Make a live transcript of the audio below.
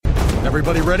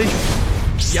Everybody ready?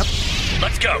 Yep.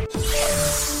 Let's go.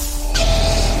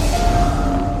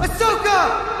 Ahsoka!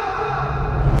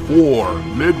 4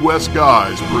 Midwest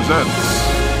Guys presents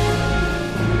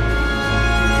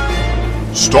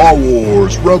Star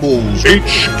Wars Rebels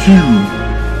HQ.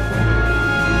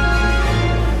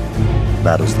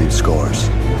 Battles leave scars.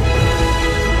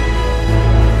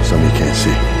 Some you can't see.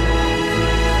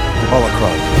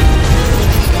 Holocron.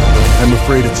 I'm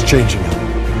afraid it's changing him.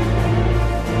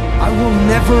 I will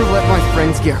never let my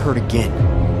friends get hurt again.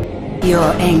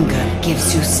 Your anger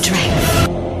gives you strength.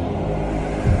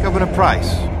 Governor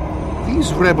Price,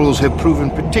 these rebels have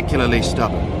proven particularly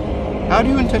stubborn. How do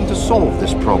you intend to solve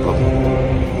this problem?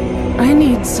 I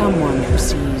need someone who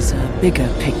sees a bigger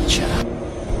picture.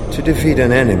 To defeat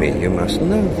an enemy, you must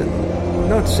know them,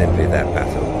 not simply their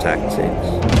battle tactics,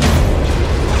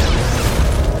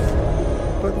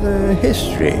 but their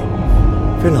history,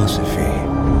 philosophy,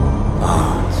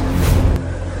 art.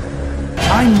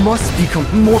 I must become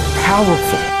more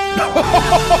powerful.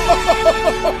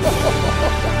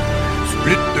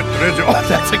 Split the treasure. Oh,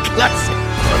 That's a classic.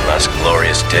 One last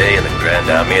glorious day in the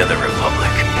Grand Army of the Republic.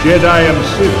 Jedi and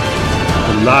Sith,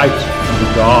 the light and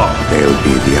the dark. They'll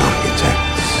be the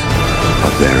architects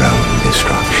of their own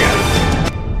destruction.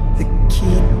 The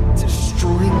key to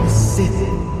destroying the Sith.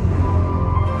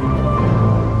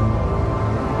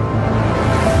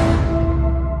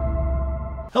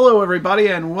 Hello everybody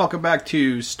and welcome back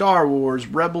to Star Wars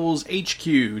Rebels HQ.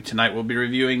 Tonight we'll be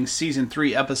reviewing Season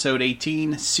 3 Episode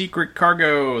 18, Secret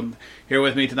Cargo. Here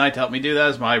with me tonight to help me do that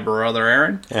is my brother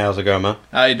Aaron. Hey, how's it going, man?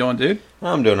 How you doing, dude?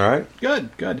 I'm doing alright.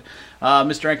 Good. Mr.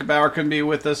 Ankenbauer couldn't be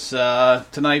with us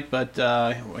tonight, but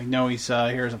we know he's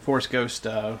here as a Force Ghost,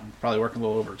 probably working a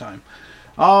little overtime.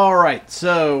 Alright,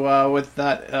 so with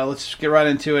that, let's get right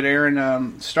into it,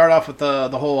 Aaron. Start off with the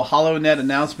whole HoloNet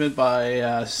announcement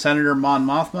by Senator Mon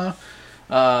Mothma.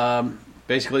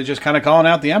 Basically just kind of calling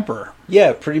out the Emperor.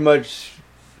 Yeah, pretty much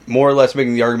more or less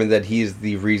making the argument that he's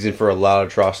the reason for a lot of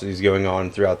atrocities going on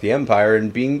throughout the Empire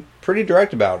and being pretty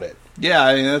direct about it. Yeah,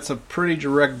 I mean, that's a pretty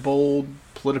direct, bold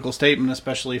political statement,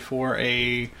 especially for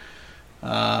a...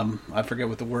 I forget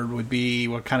what the word would be,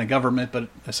 what kind of government, but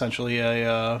essentially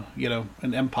an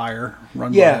empire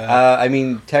run by... Yeah, I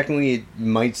mean, technically it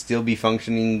might still be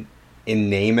functioning in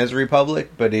name as a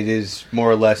republic, but it is more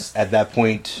or less, at that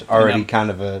point, already kind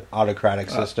of an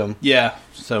autocratic system. Yeah,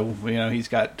 so, he's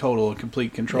got total and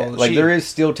complete control. Yeah, like, there is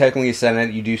still technically a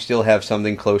Senate, you do still have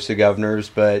something close to governors,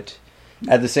 but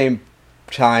at the same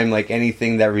time, like,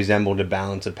 anything that resembled a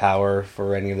balance of power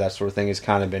for any of that sort of thing has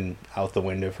kind of been out the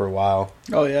window for a while.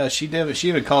 Oh yeah, she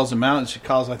even calls him out. I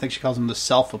think she calls him the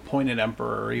self-appointed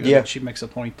emperor. She makes a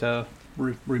point to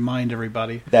remind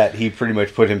everybody that he pretty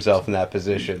much put himself in that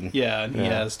position. Yeah, and he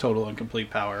has total and complete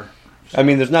power. I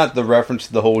mean, there's not the reference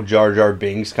to the whole Jar Jar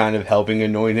Binks kind of helping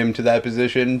anoint him to that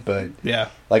position, but yeah,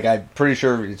 like, I'm pretty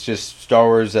sure it's just Star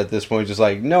Wars at this point, just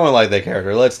like, no one liked that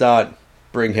character. Let's not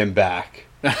bring him back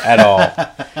at all.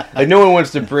 Like, no one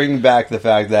wants to bring back the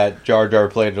fact that Jar Jar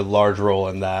played a large role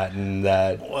in that, and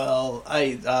that... Well,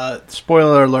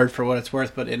 spoiler alert for what it's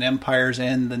worth, but in Empire's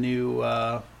End, the new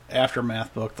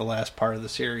Aftermath book, the last part of the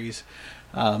series,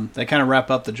 they kind of wrap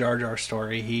up the Jar Jar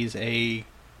story. He's a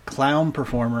clown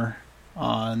performer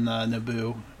on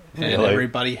Naboo, and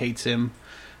everybody hates him.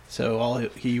 So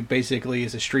he basically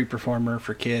is a street performer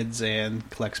for kids and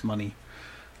collects money.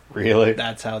 Really?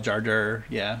 That's how Jar Jar,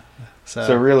 yeah.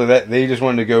 So really, they just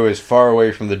wanted to go as far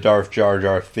away from the Darth Jar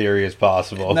Jar theory as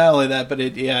possible. Not only that, but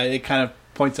it kind of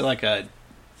points at like a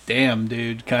damn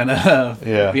dude kind of.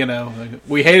 Yeah.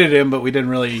 We hated him, but we didn't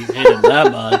really hate him that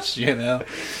much.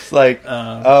 It's like,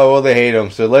 they hate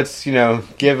him, so let's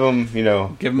give him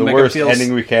the worst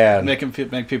ending we can.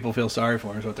 Make people feel sorry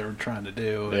for him is what they were trying to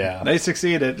do. Yeah, and they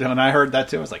succeeded. When I heard that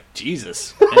too, I was like,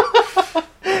 Jesus.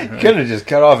 Could have just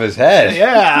cut off his head.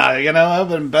 Yeah, that would have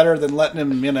been better than letting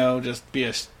him, just be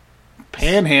a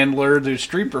panhandler to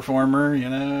street performer,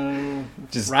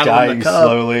 just dying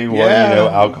slowly, one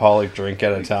alcoholic drink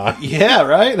at a time. Yeah,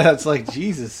 right? That's like,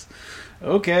 Jesus.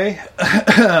 Okay.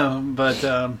 But,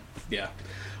 yeah.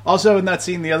 Also, in that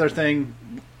scene, the other thing,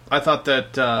 I thought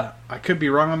that, I could be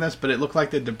wrong on this, but it looked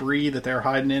like the debris that they were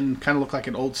hiding in kind of looked like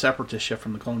an old Separatist ship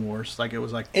from the Clone Wars. Like, it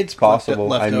was like... It's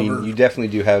possible. I mean, you definitely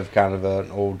do have kind of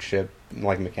an old ship,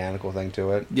 like, mechanical thing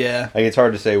to it. Yeah. Like, it's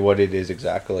hard to say what it is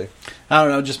exactly. I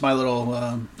don't know, just my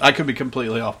little... I could be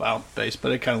completely off base,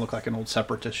 but it kind of looked like an old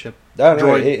Separatist ship. No,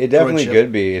 it definitely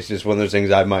could be. It's just one of those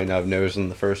things I might not have noticed in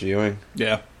the first viewing.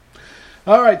 Yeah.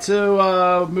 All right,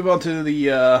 so move on to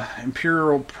the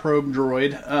Imperial probe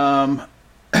droid.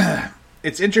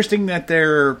 it's interesting that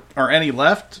there are any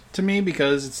left to me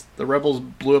because the rebels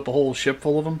blew up a whole ship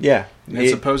full of them. Yeah, and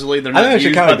supposedly they're not. I'm actually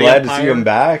used kind by of the glad to see Empire. them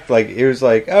back. Like it was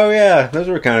like, oh yeah, those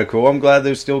were kind of cool. I'm glad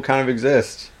those still kind of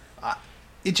exist.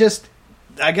 It just,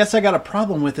 I guess I got a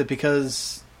problem with it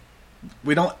because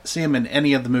we don't see them in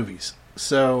any of the movies.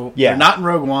 So they're not in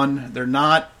Rogue One. They're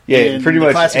not. In pretty the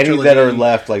much classic any trilogy. that are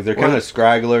left, like they're kind of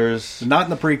scragglers. They're not in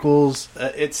the prequels.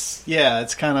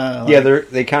 It's kind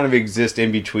of they kind of exist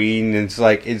in between. And it's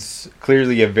like it's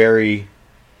clearly a very.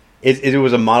 It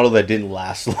was a model that didn't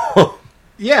last long.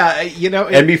 Yeah,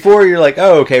 and before you're like,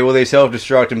 oh, okay, well they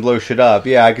self-destruct and blow shit up.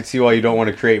 Yeah, I could see why you don't want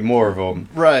to create more of them.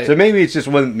 Right. So maybe it's just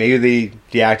when maybe they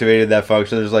deactivated that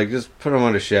function. There's like, just put them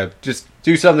on a ship. Just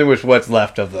do something with what's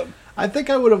left of them. I think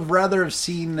I would have rather have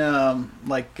seen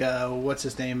what's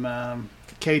his name,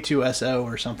 K2SO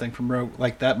or something from Rogue,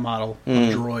 like that model of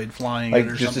droid flying, like or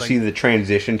just something. to see the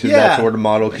transition to that sort of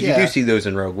model because you do see those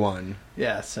in Rogue One.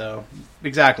 Yeah, so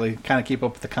exactly, kind of keep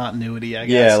up with the continuity. I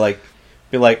guess. Yeah, like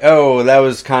be like, oh, that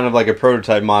was kind of like a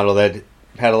prototype model that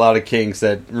had a lot of kinks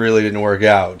that really didn't work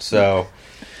out. So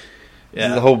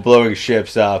the whole blowing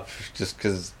ships up just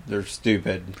because they're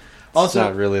stupid. Also, it's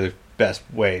not really the best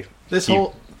way.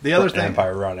 The other thing,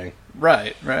 Empire running.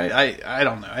 Right. I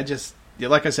don't know. I just,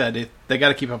 like I said, they got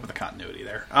to keep up with the continuity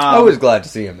there. I was glad to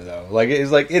see him though.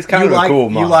 It's kind of a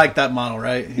cool model. You like that model,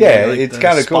 right? Yeah, it's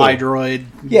kind of cool. Spy droid.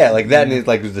 Yeah, like that, and it's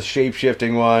like the shape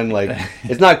shifting one. Like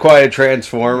it's not quite a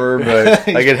transformer, but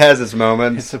like it has its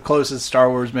moments. It's the closest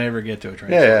Star Wars may ever get to a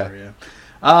transformer.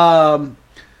 Yeah.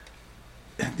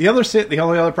 The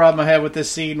only other problem I had with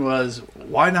this scene was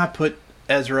why not put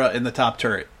Ezra in the top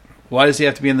turret? Why does he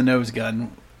have to be in the nose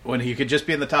gun when he could just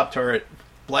be in the top turret?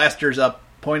 Blasters up,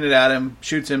 pointed at him,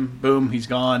 shoots him, boom, he's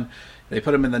gone. They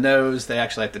put him in the nose. They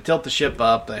actually have to tilt the ship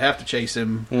up. They have to chase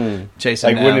him. Chase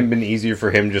him. Like, wouldn't it have been easier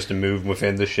for him just to move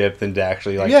within the ship than to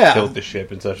actually tilt the ship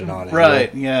in such an odd angle?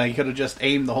 Right? Yeah, he could have just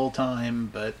aimed the whole time.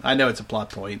 But I know it's a plot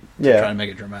point to try and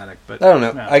make it dramatic. But I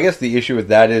don't know. I guess the issue with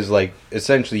that is like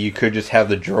essentially you could just have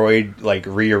the droid like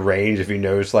rearrange if you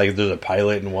notice like there's a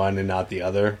pilot in one and not the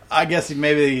other. I guess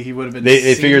maybe he would have been.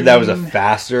 They figured that was a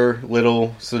faster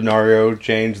little scenario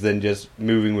change than just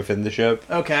moving within the ship.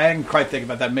 Okay, I didn't quite think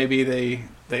about that. Maybe they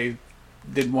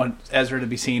didn't want Ezra to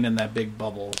be seen in that big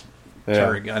bubble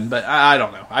turret gun, but I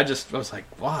don't know. I was like,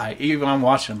 why? Even when I'm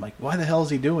watching, I'm like, why the hell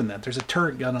is he doing that? There's a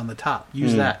turret gun on the top.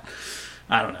 Use that.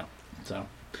 I don't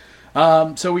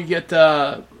know. So we get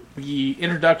the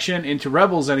introduction into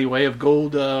Rebels anyway of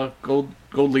Gold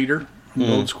Leader,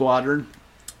 Gold Squadron.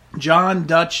 John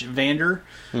Dutch Vander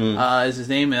is his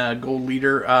name, Gold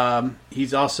Leader.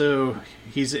 He's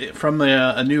from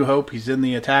A New Hope. He's in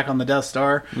the attack on the Death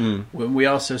Star. When we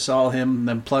also saw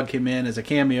them plug him in as a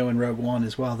cameo in Rogue One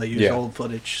as well. They used old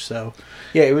footage. So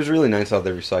yeah, it was really nice how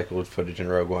they recycled footage in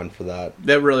Rogue One for that.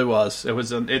 That really was.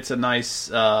 It's a nice,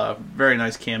 very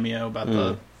nice cameo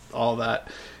about all that.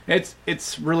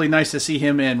 It's really nice to see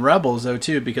him in Rebels though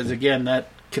too, because again that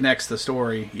connects the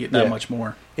story that much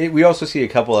more. We also see a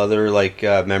couple other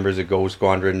members of Gold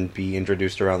Squadron be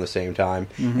introduced around the same time,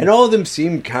 and all of them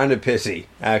seem kind of pissy.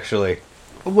 Actually,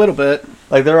 a little bit.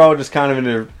 Like they're all just kind of in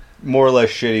a more or less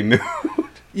shitty mood.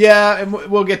 Yeah, and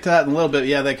we'll get to that in a little bit.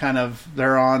 Yeah,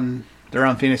 they're on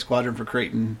Phoenix Squadron for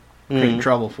creating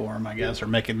trouble for them, I guess, or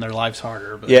making their lives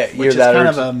harder. But, which is kind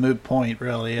of a moot point,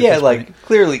 really. Yeah,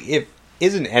 clearly, if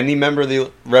isn't any member of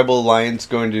the Rebel Alliance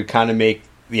going to kind of make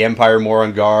the Empire more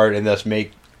on guard and thus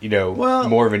make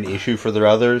more of an issue for their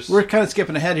others? We're kind of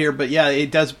skipping ahead here, but yeah, it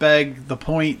does beg the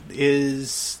point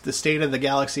is the state of the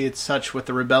galaxy. It's such with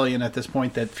the rebellion at this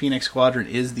point that Phoenix Squadron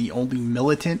is the only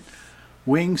militant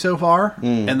wing so far,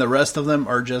 and the rest of them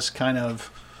are just kind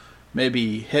of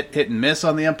maybe hit and miss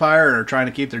on the Empire or trying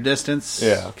to keep their distance,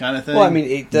 kind of thing. Well, I mean,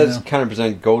 it does kind of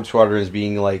present Gold Squadron as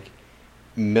being like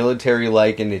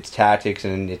military-like in its tactics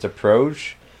and its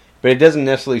approach, but it doesn't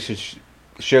necessarily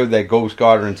showed that Gold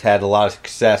Squadron's had a lot of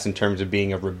success in terms of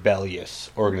being a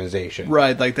rebellious organization.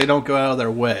 Right, like they don't go out of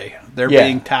their way. They're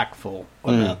being tactful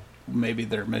about maybe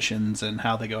their missions and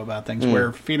how they go about things,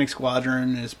 where Phoenix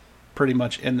Squadron is pretty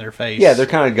much in their face. Yeah, they're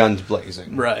kind of guns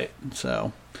blazing. Right,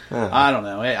 so I don't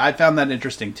know. I found that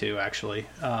interesting too, actually.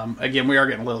 Again, we are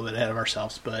getting a little bit ahead of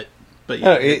ourselves, but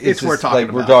yeah, it's worth talking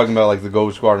about. We're talking about like the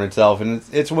Gold Squadron itself, and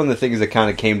it's one of the things that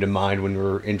kind of came to mind when we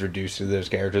were introduced to those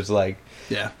characters. Like,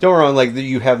 don't get me wrong, like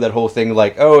you have that whole thing,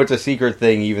 like, oh, it's a secret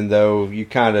thing, even though you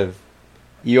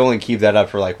only keep that up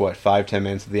for like what 5-10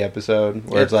 minutes of the episode,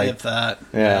 where it's like if that,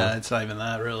 it's not even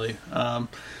that really.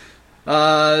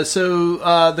 So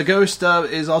the Ghost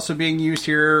is also being used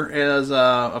here as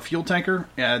a fuel tanker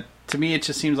to me, it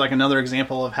just seems like another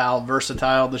example of how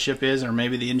versatile the ship is, or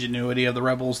maybe the ingenuity of the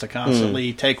Rebels to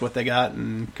constantly take what they got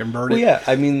and convert it. Well, yeah,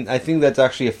 I mean, I think that's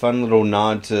actually a fun little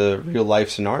nod to real life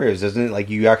scenarios, isn't it? Like,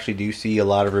 you actually do see a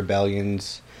lot of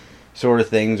rebellions sort of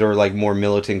things, or like more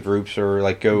militant groups, or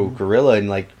like go guerrilla and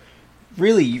like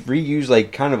really reuse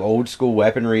like kind of old school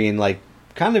weaponry in like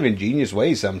kind of ingenious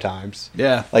ways sometimes.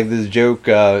 Yeah. Like this joke,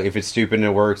 if it's stupid and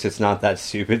it works, it's not that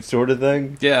stupid sort of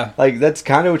thing. Yeah. Like, that's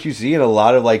kind of what you see in a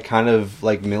lot of like kind of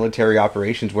like military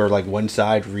operations where like one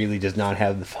side really does not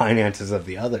have the finances of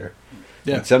the other.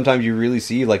 Yeah. Like, sometimes you really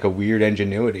see like a weird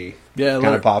ingenuity. Yeah.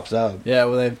 Kind of pops up. Yeah,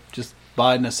 well, they just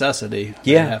by necessity.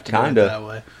 Yeah, they have to kind do it of that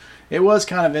way. It was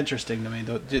kind of interesting to me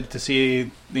to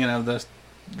see, you know,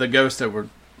 the ghosts that were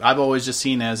I've always just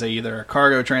seen as either a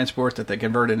cargo transport that they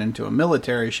converted into a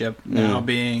military ship. Now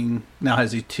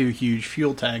has these 2 huge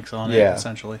fuel tanks on it,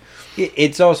 essentially.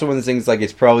 It's also one of the things like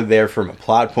it's probably there from a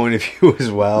plot point of view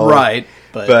as well, right?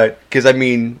 But because I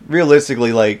mean,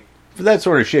 realistically, like for that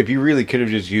sort of ship, you really could have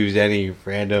just used any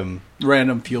random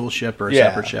fuel ship or a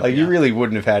separate ship. Like you really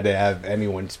wouldn't have had to have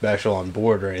anyone special on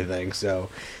board or anything. So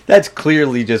that's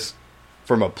clearly just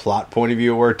from a plot point of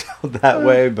view, it worked out that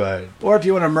way. But or if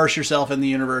you want to immerse yourself in the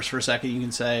universe for a second, you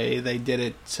can say they did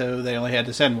it so they only had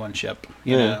to send one ship.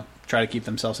 You know, try to keep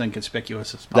themselves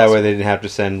inconspicuous as possible. That way, they didn't have to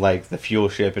send like the fuel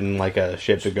ship and like a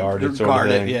ship to guard it. Sort of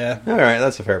thing. Yeah. All right,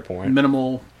 that's a fair point.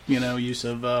 Minimal, use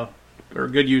of or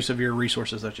good use of your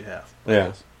resources that you have.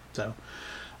 Yeah. So,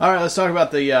 all right, let's talk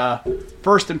about the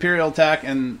first Imperial attack,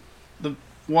 and the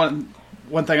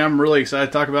one thing I'm really excited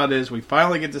to talk about is we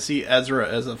finally get to see Ezra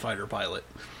as a fighter pilot.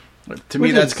 To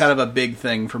me, that's kind of a big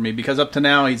thing for me, because up to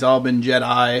now he's all been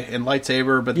Jedi and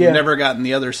lightsaber, but we've never gotten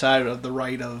the other side of the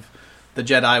right of the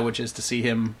Jedi, which is to see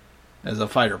him as a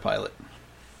fighter pilot.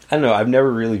 I don't know. I've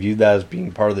never really viewed that as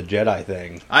being part of the Jedi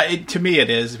thing. To me, it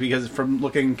is, because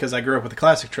because I grew up with the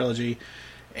classic trilogy,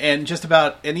 and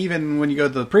even when you go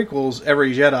to the prequels,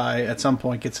 every Jedi at some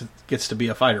point gets to be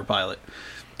a fighter pilot.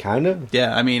 Kind of?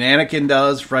 Yeah, I mean, Anakin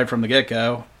does right from the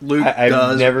get-go. Luke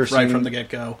does from the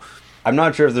get-go. I'm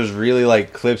not sure if there's really,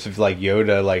 like, clips of, like,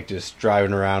 Yoda, like, just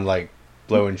driving around, like,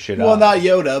 blowing shit up. Well, not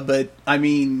Yoda, but, I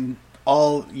mean,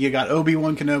 you got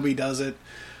Obi-Wan Kenobi does it.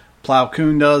 Plo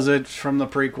Koon does it from the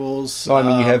prequels. Well, I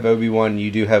mean, you have Obi-Wan,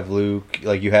 you do have Luke,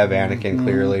 like, you have Anakin,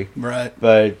 clearly. Right.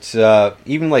 But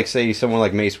even, like, say, someone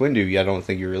like Mace Windu, I don't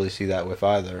think you really see that with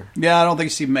either. Yeah, I don't think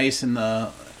you see Mace in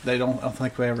the... I don't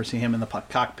think we ever see him in the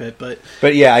cockpit, but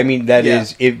yeah, I mean that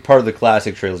is part of the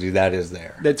classic trilogy. That is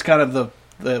there. It's kind of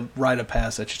the rite of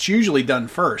passage. It's usually done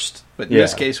first, but in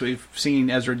this case, we've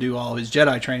seen Ezra do all of his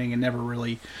Jedi training and never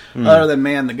really, other than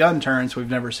man the gun turns,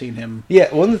 we've never seen him.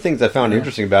 Yeah, one of the things I found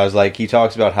interesting about is like he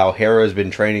talks about how Hera's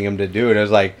been training him to do it. I was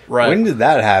like, when did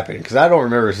that happen? Because I don't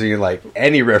remember seeing like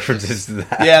any references to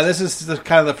that. Yeah, this is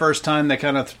kind of the first time they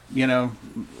kind of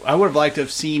I would have liked to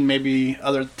have seen maybe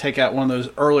take out one of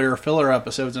those earlier filler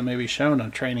episodes and maybe shown a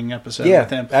training episode with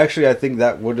him. Actually, I think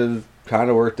that would have kind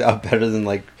of worked out better than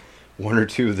like one or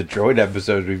two of the droid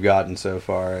episodes we've gotten so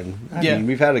far. And I mean,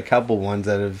 we've had a couple ones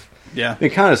that have been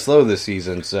kind of slow this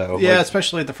season. So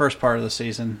especially the first part of the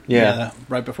season.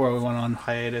 Right before we went on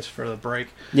hiatus for the break.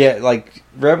 Yeah, like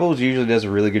Rebels usually does a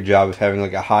really good job of having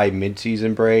like a high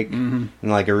mid-season break and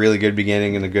like a really good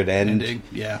beginning and a good ending.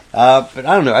 But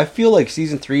I don't know. I feel like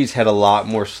season 3's had a lot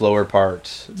more slower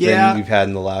parts than we've had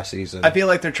in the last season. I feel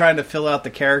like they're trying to fill out the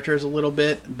characters a little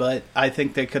bit, but I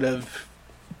think they could have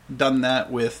done that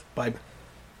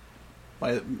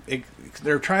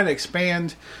they're trying to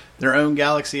expand their own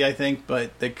galaxy, I think,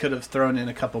 but they could have thrown in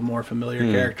a couple more familiar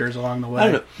characters along the way.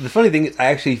 I don't know. The funny thing is, I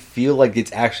actually feel like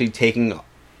it's actually taking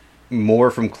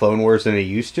more from Clone Wars than it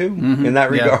used to in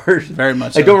that regard. Very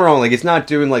much. Like, don't get me wrong, like it's not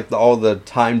doing like all the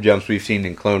time jumps we've seen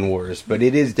in Clone Wars, but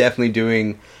it is definitely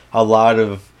doing a lot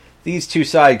of these two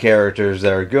side characters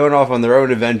that are going off on their own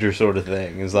adventure sort of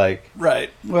thing. Is like Well,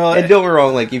 and don't get me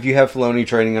wrong, like if you have Filoni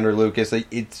training under Lucas, like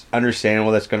it's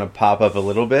understandable that's going to pop up a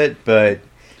little bit, but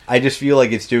I just feel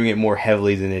like it's doing it more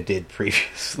heavily than it did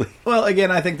previously. Well, again,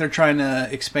 I think they're trying to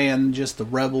expand just the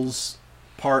Rebels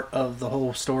part of the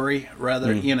whole story,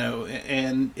 rather,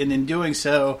 and in doing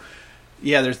so,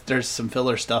 there's some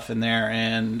filler stuff in there,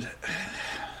 and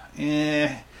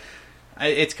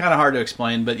it's kind of hard to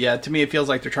explain, but to me it feels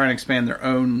like they're trying to expand their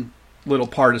own little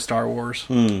part of Star Wars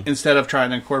instead of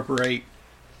trying to incorporate,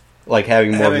 like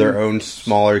having more of their own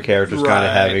smaller characters, kind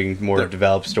of having more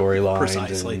developed storylines.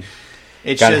 Precisely.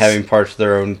 It's kind of having parts of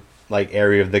their own like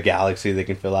area of the galaxy they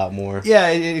can fill out more. Yeah,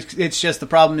 it's just the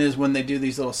problem is when they do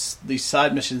these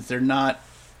side missions, they're not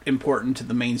important to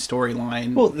the main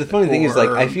storyline. Well, the funny thing is, like,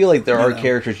 I feel like there are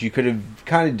characters you could have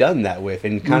kind of done that with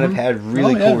and kind of had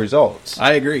really cool results.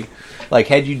 I agree. Like,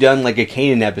 had you done, like, a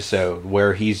Kanan episode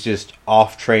where he's just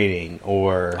off training,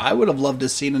 or... I would have loved to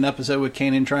have seen an episode with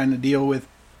Kanan trying to deal with,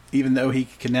 even though he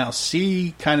can now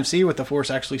kind of see with the Force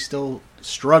actually still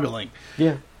struggling.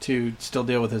 Yeah. To still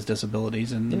deal with his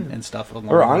disabilities and stuff.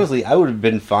 Or honestly, I would have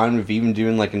been fine with even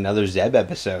doing like another Zeb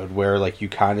episode where like you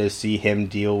kind of see him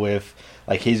deal with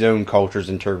like his own culture's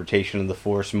interpretation of the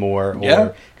Force more.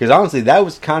 Yeah. Because honestly, that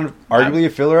was kind of arguably a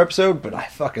filler episode, but I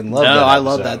fucking love that. No, I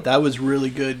love that. That was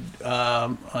really good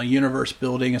universe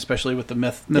building, especially with the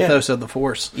mythos of the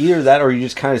Force. Either that, or you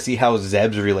just kind of see how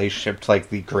Zeb's relationship to like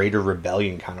the Greater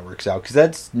Rebellion kind of works out, because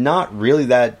that's not really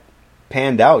that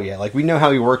panned out yet. Like, we know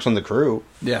how he works on the crew,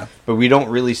 but we don't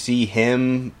really see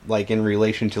him like in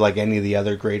relation to like any of the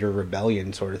other Greater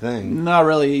Rebellion sort of thing. Not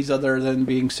really. He's other than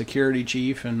being security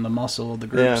chief and the muscle of the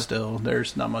group. Still,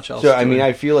 there's not much else. So I mean,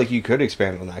 I feel like you could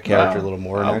expand on that character a little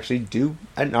more and actually do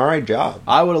an alright job.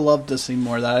 I would have loved to see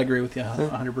more of that. I agree with you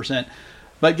 100%.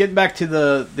 But getting back to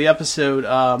the episode,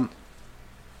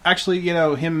 actually, you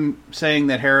know, him saying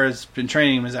that Hera's been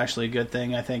training him is actually a good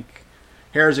thing. I think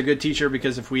Hera's a good teacher,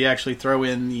 because if we actually throw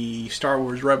in the Star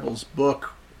Wars Rebels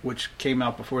book, which came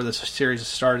out before this series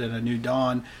started, A New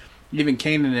Dawn, even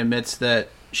Kanan admits that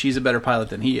she's a better pilot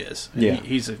than he is. And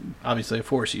he's obviously a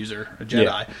Force user, a Jedi.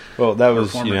 Yeah. Well, that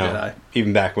was, Jedi.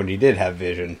 Even back when he did have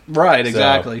vision. Right,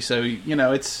 exactly. So, you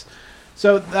know, it's...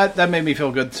 So that made me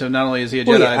feel good. So not only is he a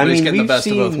Jedi, but he's getting the best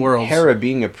of both worlds. Hera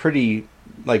being a pretty,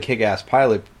 like, kick-ass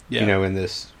pilot, you know, in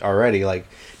this already. Like,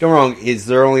 don't get me wrong, is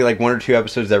there only like one or two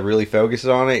episodes that really focuses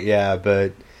on it? Yeah,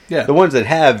 but the ones that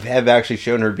have actually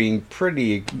shown her being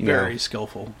pretty, very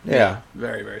skillful. Yeah.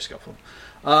 Very, very skillful.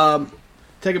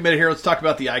 Take a minute here. Let's talk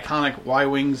about the iconic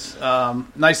Y-Wings.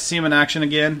 Nice to see them in action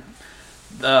again.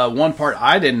 One part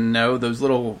I didn't know, those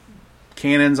little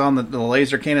cannons on the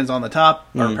laser cannons on the top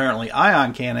are apparently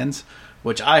ion cannons,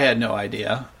 which I had no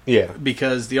idea. Yeah.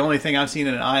 Because the only thing I've seen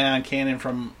in an ion cannon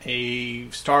from a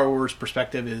Star Wars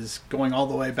perspective is going all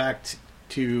the way back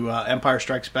to Empire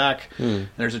Strikes Back.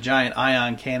 There's a giant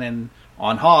ion cannon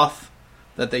on Hoth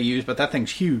that they use, but that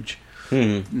thing's huge.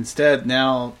 Instead,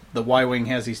 now the Y-Wing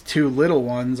has these two little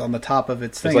ones on the top of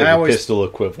its thing. It's like a pistol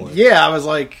equivalent. Yeah, I was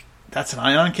like, that's an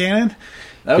ion cannon?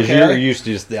 Because you're used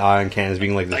to just the ion cannons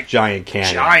being like this giant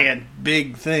cannon. Giant,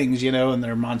 big things, you know, and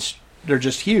they're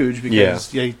just huge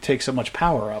because they take so much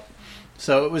power up.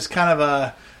 So it was kind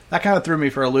of that kind of threw me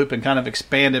for a loop and kind of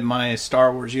expanded my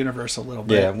Star Wars universe a little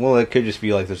bit. Yeah, well, it could just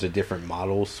be like there's a different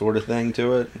model sort of thing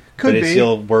to it. But it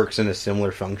still works in a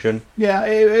similar function. Yeah,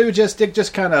 it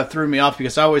just kind of threw me off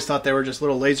because I always thought they were just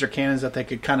little laser cannons that they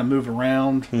could kind of move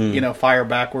around, you know, fire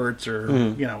backwards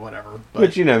or, you know, whatever. But,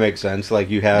 which, you know, makes sense. Like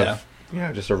you have...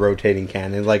 Yeah, just a rotating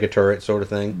cannon, like a turret sort of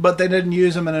thing. But they didn't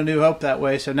use them in A New Hope that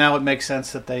way, so now it makes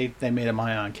sense that they made them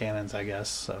ion cannons, I guess.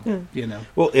 So, you know.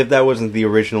 Well, if that wasn't the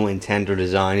original intent or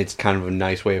design, it's kind of a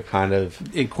nice way of kind of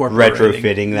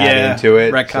retrofitting that into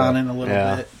it. Retconning a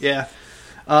little bit.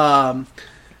 Yeah.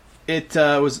 It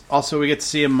was also, we get to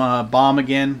see him bomb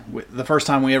again. The first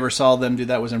time we ever saw them do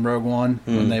that was in Rogue One,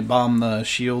 when they bombed the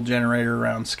shield generator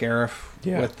around Scarif.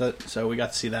 With it, so we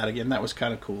got to see that again. That was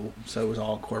kind of cool. So it was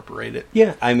all incorporated.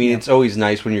 Yeah, I mean, it's always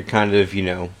nice when you're kind of, you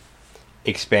know,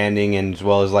 expanding and as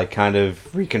well as like kind of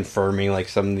reconfirming like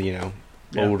some of the, you know,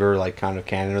 older like kind of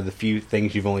canon or the few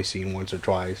things you've only seen once or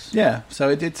twice. Yeah, so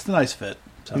it's a nice fit.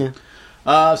 So.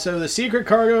 So the secret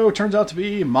cargo turns out to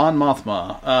be Mon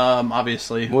Mothma.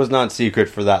 Obviously, it was not secret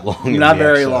for that long. Not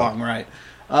very long, right?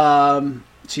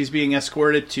 She's being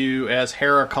escorted to, as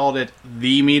Hera called it,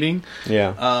 the meeting.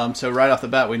 Yeah. So right off the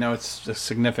bat, we know it's a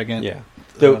significant. Yeah.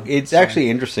 So it's actually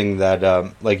interesting that,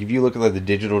 like, if you look at like the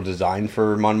digital design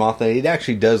for Mon Mothma, it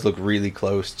actually does look really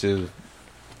close to,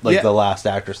 like, the last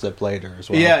actress that played her as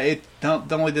well. Yeah.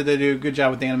 Not only did they do a good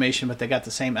job with the animation, but they got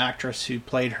the same actress who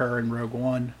played her in Rogue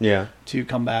One. Yeah. To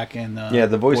come back and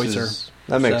the voices. Voice her.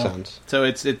 That makes sense. So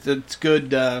it's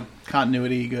good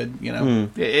continuity, good, you know.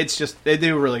 It's just, they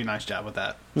do a really nice job with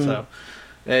that. So,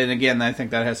 and again, I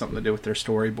think that has something to do with their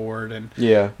storyboard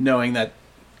and knowing that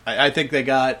I think they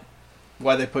got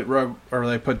why they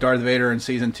put Darth Vader in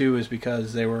season 2 is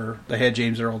because they had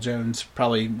James Earl Jones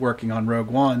probably working on Rogue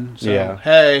One. So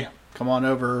hey, come on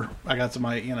over. I got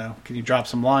somebody, you know, can you drop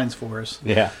some lines for us?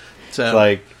 Yeah. So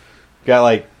like got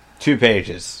like 2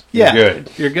 pages.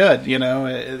 You're good, you know.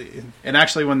 And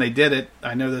actually, when they did it,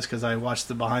 I know this because I watched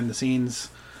the behind the scenes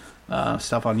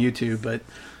stuff on YouTube. But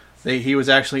he was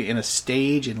actually in a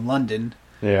stage in London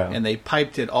Yeah. And they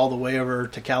piped it all the way over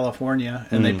to California,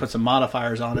 and they put some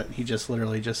modifiers on it. He just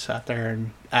literally just sat there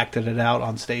and acted it out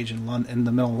on stage in in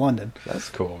the middle of London. That's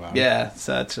cool, man. Yeah,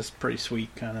 so that's just pretty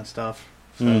sweet kind of stuff.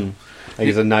 So, Like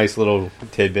it's a nice little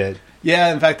tidbit.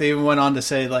 Yeah, in fact, they even went on to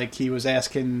say, like, he was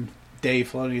asking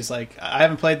Dave Filoni, he's like, I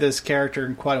haven't played this character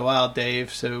in quite a while,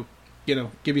 Dave, so,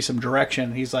 give me some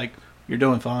direction. He's like, you're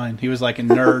doing fine. He was like in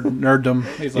nerddom.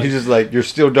 He's just like, you're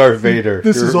still Darth Vader.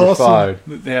 This is awesome.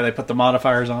 Fine. Yeah, they put the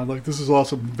modifiers on, like, this is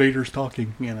awesome. Vader's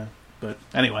talking, But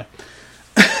anyway.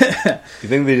 You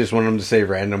think they just want him to say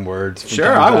random words?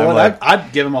 Sure, I would. Like,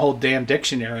 I'd give him a whole damn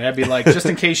dictionary. I'd be like, just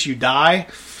in case you die,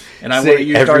 and I want to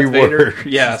use every Darth Vader. word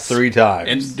Yes. 3 times.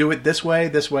 And do it this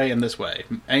way, and this way.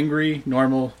 Angry,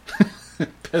 normal,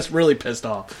 really pissed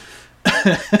off.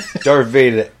 Darth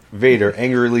Vader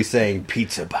angrily saying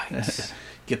pizza bites.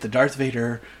 Get the Darth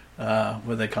Vader, what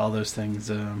do they call those things?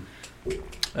 Voice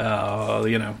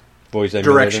emulator.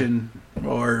 Direction,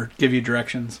 or give you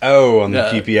directions. Oh, on the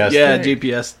GPS Yeah, thing?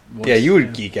 GPS. Yeah, you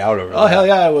would geek out over that. Oh, hell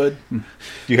yeah, I would.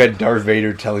 You had Darth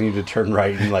Vader telling you to turn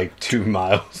right in like 2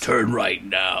 miles. Turn right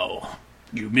now.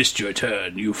 You missed your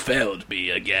turn. You failed me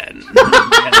again.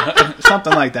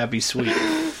 Something like that would be sweet.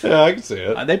 Yeah, I can see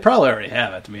it. They probably already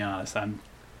have it, to be honest.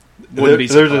 Wouldn't be surprised.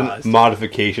 surprised. There's a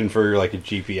modification for like a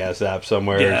GPS app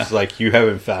somewhere. Yeah. It's like you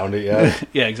haven't found it yet.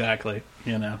 Yeah, exactly.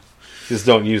 Just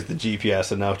don't use the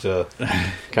GPS enough to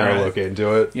kind of look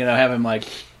into it. Have him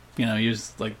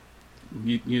use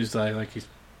he's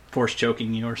force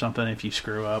choking you or something if you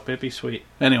screw up. It'd be sweet.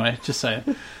 Anyway, just saying.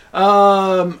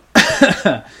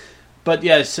 But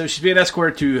yeah, so she's being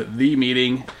escorted to the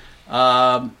meeting.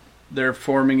 They're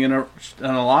forming an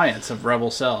alliance of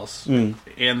rebel cells. And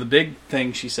the big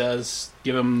thing, she says,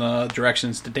 give them the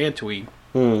directions to Dantooine.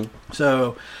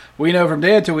 So we know from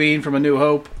Dantooine, from A New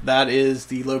Hope, that is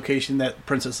the location that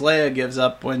Princess Leia gives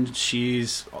up when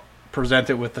she's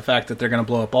presented with the fact that they're going to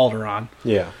blow up Alderaan.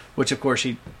 Yeah. Which, of course,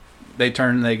 they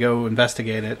go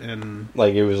investigate it, and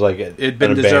like it was like it'd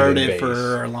been deserted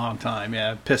for a long time.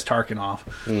 Yeah, pissed Tarkin off.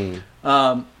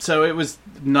 So it was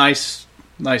nice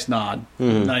nod,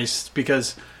 nice,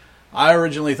 because I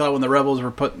originally thought when the rebels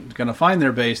were going to find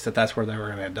their base that's where they were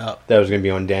going to end up. That was going to be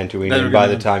on Dantooine, and by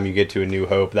the time you get to A New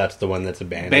Hope, that's the one that's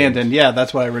abandoned. Yeah,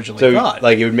 that's what I originally thought.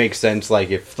 Like it would make sense, like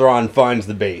if Thrawn finds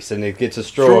the base and it gets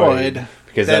destroyed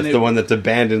because that's the one that's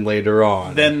abandoned later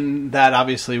on. Then that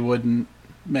obviously wouldn't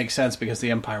make sense because the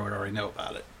Empire would already know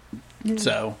about it.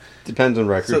 So depends on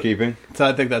record keeping. So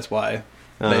I think that's why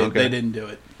they didn't do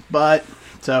it. But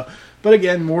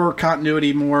again, more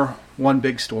continuity, more one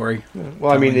big story.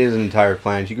 Well, I mean, it is an entire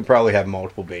planet. You could probably have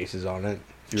multiple bases on it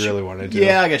if you really wanted to.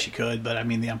 Yeah, I guess you could, but I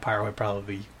mean, the Empire would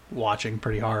probably be watching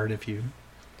pretty hard if you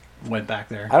went back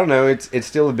there. I don't know. It's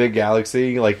still a big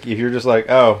galaxy. Like, if you're just like,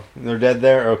 oh, they're dead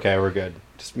there? Okay, we're good.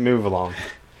 Just move along.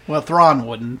 Well, Thrawn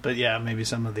wouldn't, but yeah, maybe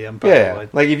some of the Empire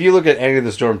would. Like, if you look at any of the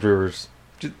Stormtroopers,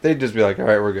 they'd just be like, all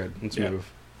right, we're good. Let's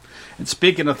move. And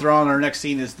speaking of Thrawn, our next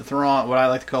scene is the Thrawn, what I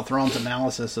like to call Thrawn's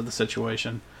analysis of the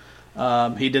situation.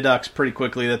 He deducts pretty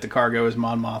quickly that the cargo is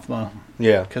Mon Mothma.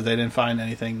 Yeah. Because they didn't find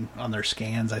anything on their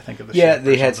scans, I think, of the ship. Yeah,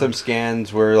 they had some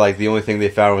scans where, like, the only thing they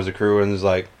found was a crew, and it was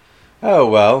like, oh,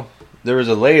 well, there was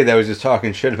a lady that was just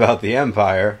talking shit about the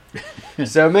Empire,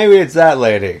 so maybe it's that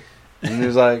lady. And he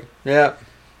was like, yeah,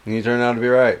 and he turned out to be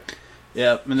right.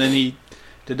 Yep, and then he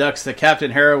deducts that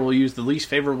Captain Hera will use the least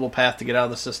favorable path to get out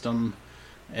of the system,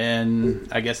 and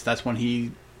I guess that's when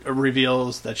he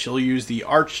reveals that she'll use the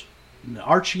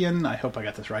Archean, I hope I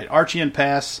got this right, Archean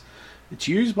Pass. It's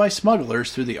used by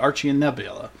smugglers through the Archean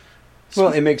Nebula.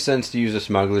 Well, it makes sense to use a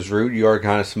smuggler's route. You are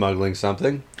kind of smuggling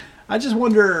something. I just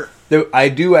wonder... Though I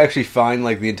do actually find,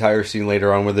 like, the entire scene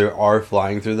later on where they are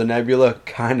flying through the nebula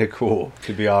kind of cool,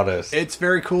 to be honest. It's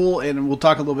very cool, and we'll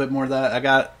talk a little bit more of that. I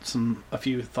got a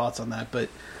few thoughts on that, but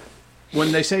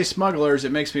when they say smugglers,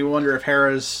 it makes me wonder if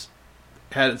Hera's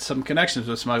had some connections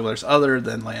with smugglers other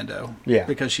than Lando. Yeah.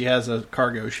 Because she has a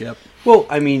cargo ship. Well,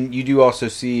 I mean, you do also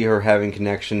see her having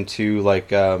connection to,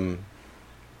 like, I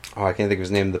can't think of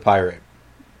his name, the pirate.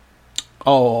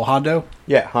 Oh, Hondo?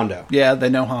 Yeah, Hondo. Yeah, they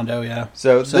know Hondo, yeah.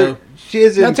 So she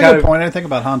is in that's a good point. I didn't think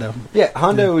about Hondo. Yeah,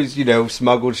 Hondo is,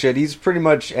 smuggled shit. He's pretty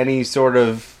much any sort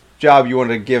of job you want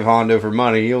to give Hondo for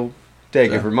money, he'll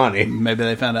take it for money. Maybe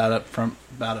they found out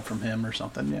about it from him or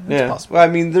something. Yeah, it's possible. Well,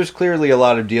 I mean, there's clearly a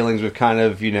lot of dealings with kind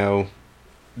of,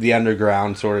 the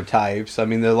underground sort of types. I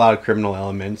mean, there's a lot of criminal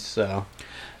elements, so...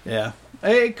 Yeah.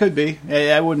 It could be.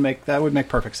 That would make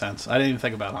perfect sense. I didn't even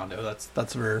think about Hondo.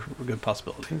 That's a very good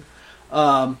possibility.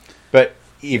 But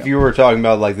if you were talking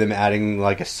about like them adding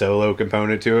like a solo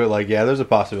component to it, like there's a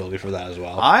possibility for that as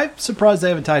well. I'm surprised they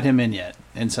haven't tied him in yet.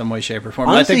 in some way, shape, or form.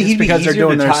 Honestly, I think he'd it's be because they're easier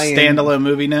doing to their tie in- standalone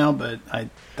movie now. But Well,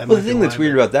 the thing that's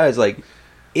weird about that is like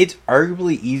it's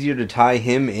arguably easier to tie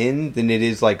him in than it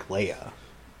is like Leia.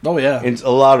 Oh yeah, in a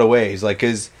lot of ways, like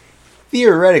because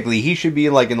theoretically he should be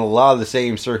like in a lot of the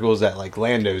same circles that like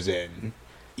Lando's in.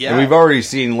 Yeah, and we've already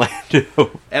seen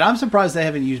Lando. And I'm surprised they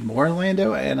haven't used more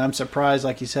Lando, and I'm surprised,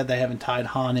 like you said, they haven't tied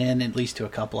Han in at least to a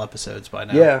couple episodes by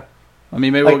now. Yeah. I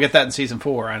mean, maybe Like- we'll get that in season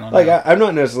 4. I don't know. Like I'm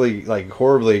not necessarily like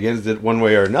horribly against it one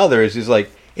way or another. It's just like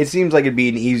it seems like it'd be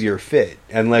an easier fit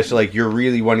unless like you're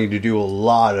really wanting to do a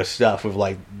lot of stuff with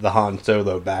like the Han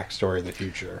Solo backstory in the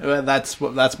future. Well,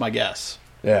 that's my guess.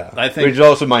 Yeah, I think which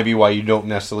also might be why you don't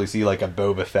necessarily see like a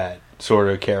Boba Fett sort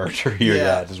of character here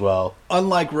yet as well.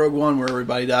 Unlike Rogue One, where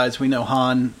everybody dies, we know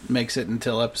Han makes it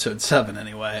until Episode 7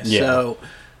 anyway. Yeah. So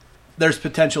there's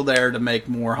potential there to make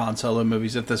more Han Solo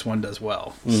movies if this one does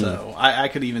well. So I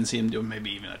could even see him doing maybe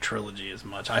even a trilogy as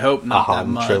much. I hope not A that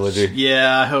Han much. trilogy.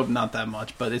 Yeah, I hope not that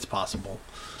much, but it's possible.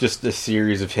 Just a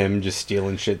series of him just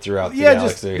stealing shit throughout the Yeah,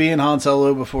 galaxy. just being Han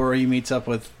Solo before he meets up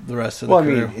with the rest of the Well, I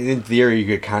crew. mean, in theory, you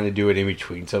could kind of do it in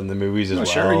between some of the movies as well.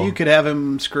 Sure, you could have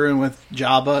him screwing with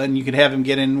Jabba, and you could have him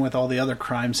get in with all the other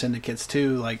crime syndicates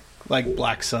too, like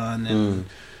Black Sun and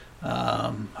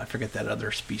I forget that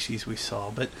other species we saw,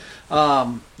 but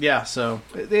yeah. So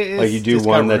like you do it's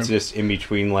one got that's room. just in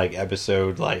between like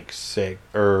episode like 6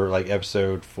 or like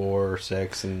episode 4 or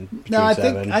 6 and between No, I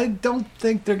 7. don't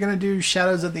think they're going to do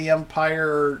Shadows of the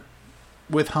Empire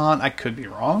with Han. I could be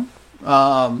wrong.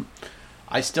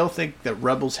 I still think that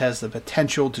Rebels has the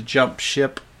potential to jump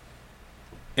ship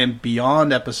and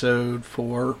beyond episode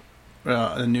 4,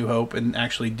 A New Hope, and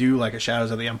actually do like a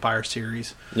Shadows of the Empire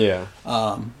series. Yeah.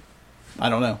 I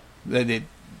don't know.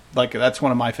 Like that's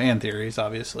one of my fan theories,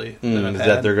 obviously. Is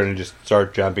that they're going to just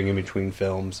start jumping in between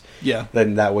films? Yeah.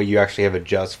 Then that way you actually have a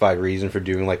justified reason for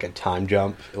doing like a time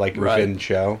jump, like within the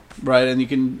show. Right, and you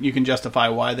can justify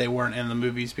why they weren't in the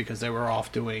movies because they were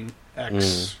off doing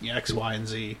X, Y, and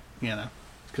Z. You know,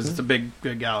 because it's a big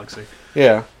galaxy.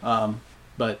 Yeah.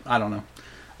 But I don't know.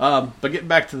 But getting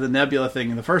back to the nebula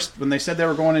thing, when they said they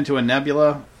were going into a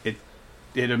nebula, it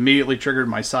immediately triggered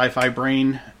my sci-fi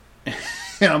brain,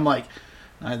 and I'm like,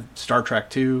 Star Trek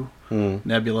 2,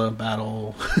 Nebula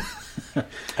battle.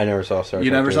 I never saw Star Trek. You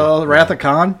never 2. saw Wrath of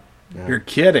Khan? No. You're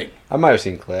kidding. I might have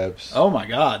seen clips. Oh my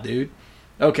god, dude.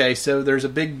 Okay, so there's a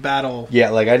big battle.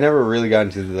 Yeah, like I never really got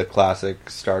into the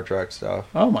classic Star Trek stuff.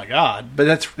 Oh my god! But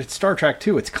it's Star Trek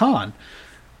 2. It's Khan.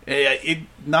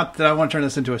 Not that I want to turn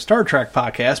this into a Star Trek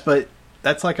podcast, but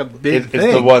that's like a big thing.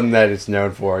 It's the one that it's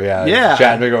known for. Yeah. Yeah.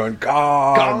 Shatner going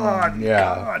God.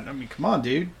 God. I mean, come on,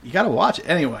 dude. You got to watch it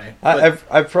anyway.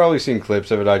 I've probably seen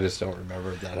clips of it. I just don't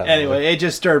remember if that happened. Anyway, it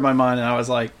just stirred my mind, and I was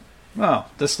like, "Oh,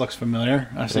 this looks familiar.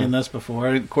 I've seen this before."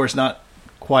 Of course, not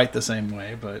quite the same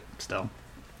way, but still,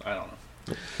 I don't know.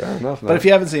 Fair enough, man. But if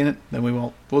you haven't seen it, then we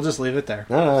won't. We'll just leave it there.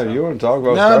 No, you want to talk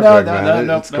about Star Trek, man.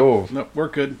 No, it's cool. No, we're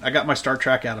good. I got my Star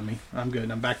Trek out of me. I'm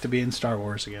good. I'm back to being Star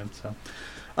Wars again. So,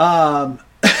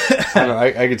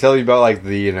 I could tell you about like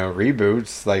the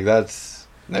reboots. Like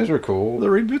those were cool. The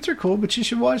reboots are cool, but you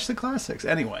should watch the classics.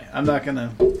 Anyway, I'm not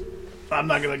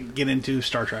gonna get into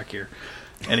Star Trek here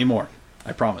anymore.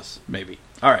 I promise. Maybe.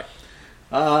 All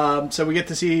right. So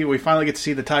we finally get to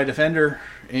see the TIE Defender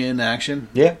in action.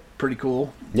 Yeah. Pretty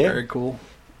cool. Yeah. Very cool.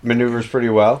 Maneuvers pretty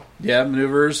well. Yeah,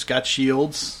 maneuvers, got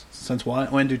shields. Since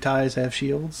when do TIEs have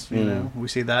shields? You know, we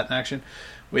see that in action.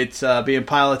 It's being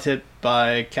piloted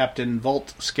by Captain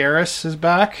Volt Scaris is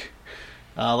back.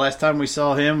 Last time we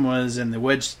saw him was in the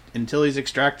Wedge Antilles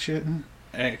extraction,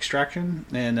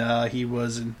 and he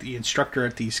was the instructor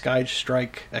at the Sky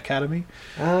Strike Academy.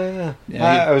 Yeah,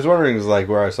 I was wondering like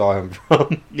where I saw him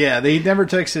from. Yeah, he never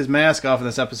takes his mask off in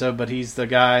this episode, but he's the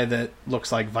guy that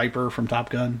looks like Viper from Top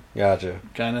Gun. Gotcha.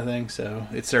 Kind of thing. So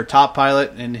it's their top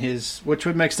pilot, and which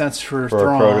would make sense for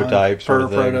Thrawn, a prototype. For a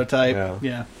prototype,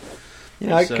 yeah.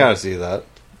 Yeah, I can kind of see that.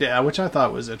 Yeah, which I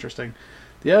thought was interesting.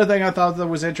 The other thing I thought that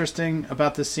was interesting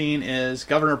about this scene is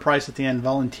Governor Price at the end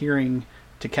volunteering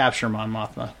to capture Mon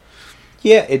Mothma.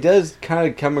 Yeah, it does kind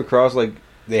of come across like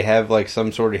they have like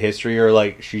some sort of history, or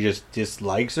like she just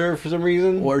dislikes her for some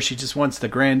reason, or she just wants the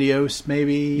grandiose.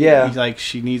 Maybe, yeah, like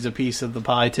she needs a piece of the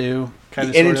pie too.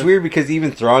 And it's weird because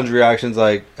even Thrawn's reaction's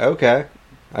like, okay,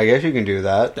 I guess you can do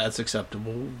that. That's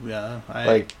acceptable. Yeah,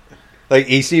 like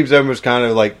he seems almost kind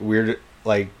of like weird.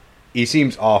 Like he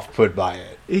seems off put by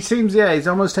it. He seems, he's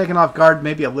almost taken off guard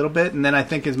maybe a little bit, and then I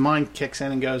think his mind kicks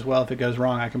in and goes, well, if it goes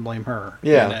wrong, I can blame her.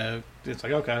 Yeah. It's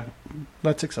like, okay,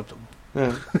 that's acceptable.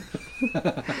 Yeah.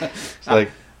 It's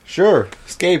like, sure,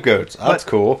 scapegoats. That's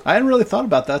cool. I hadn't really thought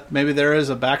about that. Maybe there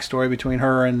is a backstory between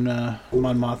her and Mon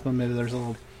Mothma. Maybe there's a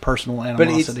little personal But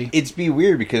animosity. it's be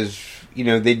weird because, you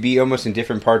know, they'd be almost in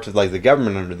different parts of, like, the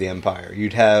government under the Empire.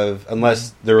 You'd have,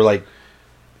 unless they're, like,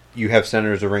 you have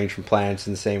senators arranged from planets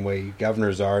in the same way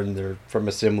governors are, and they're from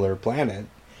a similar planet.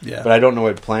 Yeah. But I don't know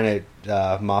what planet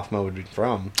Mothma would be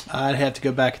from. I'd have to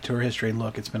go back into her history and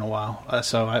look. It's been a while.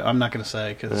 So I'm not going to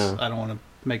say because I don't want to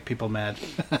make people mad.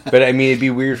 But, I mean, it'd be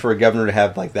weird for a governor to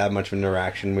have, like, that much of an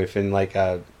interaction within, like,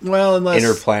 a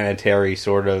interplanetary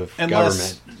sort of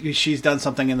government. Unless she's done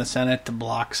something in the Senate to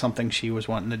block something she was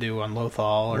wanting to do on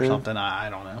Lothal or something. I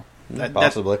don't know.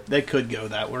 Possibly. They could go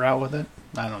that route with it.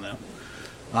 I don't know.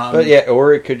 But yeah,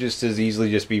 or it could just as easily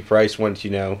just be Price wants,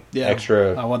 you know,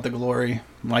 extra. I want the glory.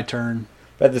 My turn.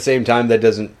 But at the same time, that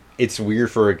doesn't. It's weird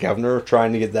for a governor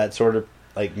trying to get that sort of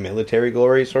like military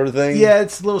glory sort of thing. Yeah,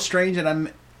 it's a little strange,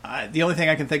 and the only thing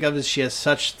I can think of is she has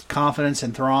such confidence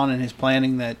in Thrawn and his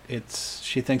planning that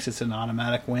she thinks it's an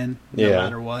automatic win, no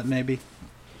matter what. Maybe.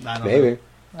 I don't know.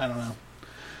 I don't know.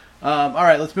 All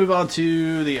right, let's move on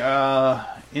to the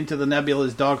into the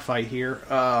Nebula's dogfight here.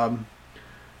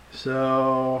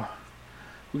 So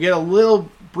we get a little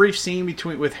brief scene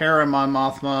with Hera and Mon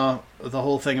Mothma, the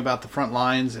whole thing about the front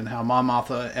lines and how Mon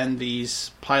Mothma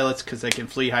envies pilots because they can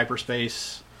flee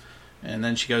hyperspace, and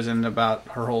then she goes in about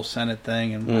her whole Senate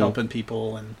thing and helping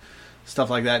people and stuff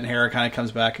like that. And Hera kind of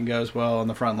comes back and goes, "Well, on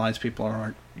the front lines, people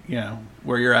aren't, you know,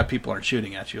 where you're at, people aren't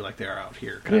shooting at you like they are out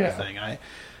here," kind of thing.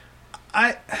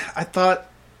 I thought.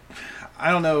 I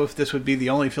don't know if this would be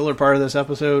the only filler part of this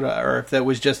episode, or if that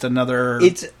was just another...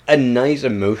 It's a nice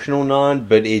emotional nod,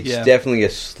 but it's definitely a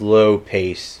slow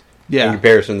pace in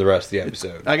comparison to the rest of the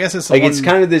episode. I guess it's... Like, it's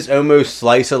kind of this almost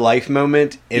slice-of-life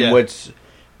moment in what's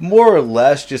more or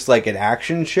less just like an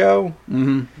action show.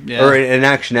 Mm-hmm. Yeah. Or an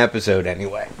action episode,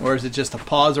 anyway. Or is it just a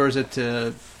pause, or is it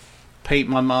to paint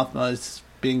Mon Mothma as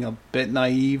being a bit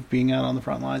naive, being out on the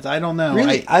front lines? I don't know.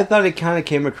 Really, I thought it kind of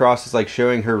came across as, like,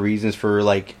 showing her reasons for,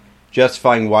 like...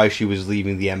 justifying why she was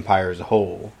leaving the Empire as a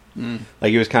whole.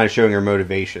 Like, it was kind of showing her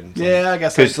motivations. Yeah, I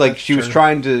guess. Because, like, she was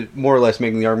trying to, more or less,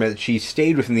 making the argument that she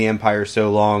stayed within the Empire so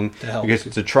long because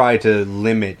to try to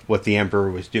limit what the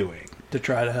Emperor was doing. To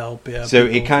try to help, yeah. So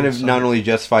it kind of not only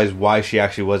justifies why she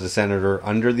actually was a senator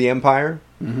under the Empire,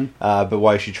 but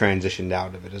why she transitioned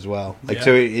out of it as well. Like,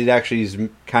 so it actually is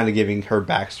kind of giving her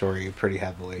backstory pretty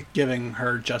heavily. Giving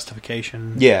her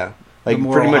justification. Yeah. Like,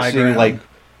 pretty much saying, like,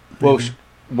 well...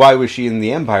 why was she in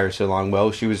the Empire so long?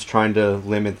 Well, she was trying to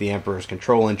limit the Emperor's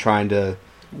control and trying to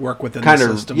work within the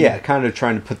system. Yeah, kind of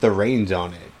trying to put the reins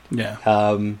on it. Yeah.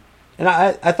 And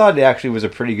I thought it actually was a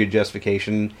pretty good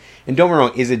justification. And don't get me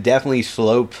wrong, is it definitely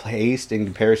slow paced in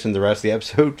comparison to the rest of the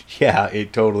episode? Yeah,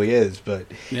 it totally is. But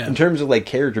in terms of like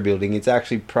character building, it's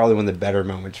actually probably one of the better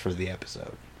moments for the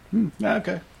episode.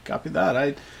 Okay, copy that.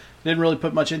 I didn't really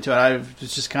put much into it. I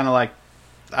was just kind of like.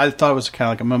 I thought it was kind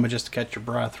of like a moment just to catch your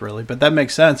breath, really. But that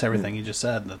makes sense, everything you just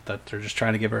said, that they're just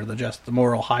trying to give her the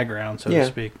moral high ground, so to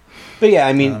speak. But yeah,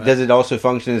 I mean, does it also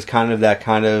function as kind of that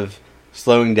kind of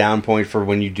slowing down point for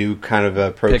when you do kind of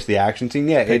approach the action scene?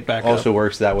 Yeah, it also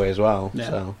works that way as well. Yeah,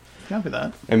 so. Copy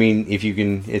that. I mean, if you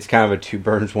can, it's kind of a two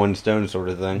birds, one stone sort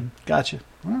of thing. Gotcha.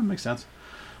 Well, that makes sense.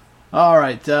 All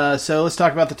right, so let's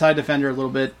talk about the TIE Defender a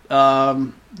little bit.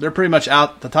 They're pretty much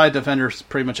out. The TIE Defender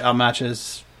pretty much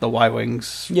outmatches the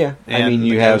Y-Wings. Yeah, I mean,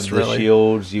 you have the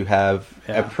shields, you have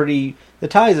a pretty... The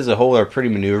TIEs as a whole are pretty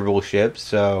maneuverable ships,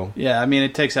 so... Yeah, I mean,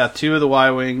 it takes out 2 of the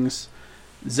Y-Wings.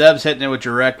 Zeb's hitting it with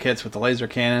direct hits with the laser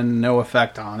cannon, no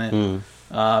effect on it.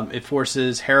 It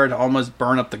forces Hera to almost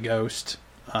burn up the Ghost.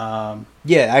 Yeah,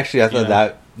 actually, I thought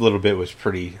that little bit was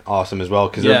pretty awesome as well,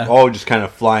 because they're all just kind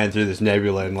of flying through this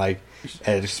nebula and, like,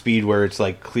 at a speed where it's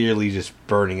like clearly just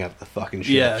burning up the fucking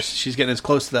ships. Yeah, she's getting as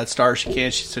close to that star as she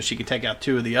can, so she can take out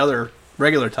 2 of the other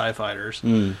regular TIE fighters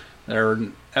that are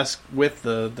with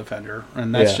the Defender,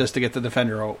 and that's just to get the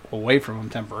Defender away from them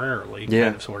temporarily,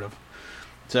 kind of, sort of.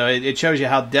 So it shows you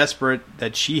how desperate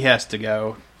that she has to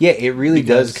go. Yeah, it really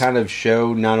does kind of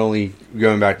show not only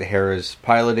going back to Hera's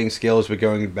piloting skills, but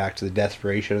going back to the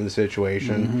desperation of the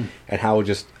situation and how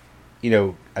just, you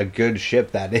know, a good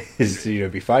ship that is, you know,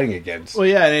 be fighting against. Well,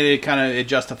 yeah, and it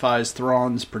justifies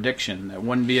Thrawn's prediction that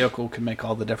one vehicle can make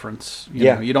all the difference. You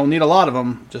know, you don't need a lot of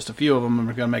them; just a few of them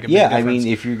are going to make a big difference. Yeah, I mean,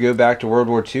 if you go back to World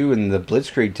War II and the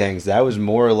Blitzkrieg tanks, that was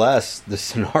more or less the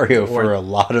scenario for a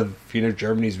lot of, you know,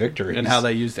 Germany's victories. And how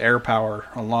they used air power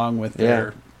along with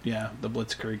their the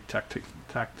Blitzkrieg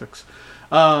tactics.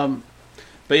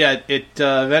 But yeah, it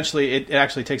eventually it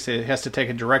has to take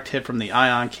a direct hit from the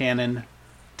ion cannon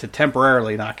to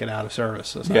temporarily knock it out of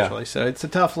service, essentially. So it's a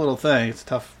tough little thing. It's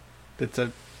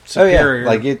a superior...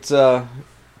 Like, it's,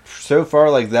 so far,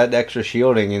 like, that extra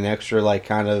shielding and extra, like,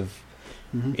 kind of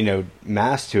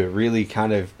mass to it really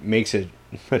kind of makes it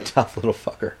a tough little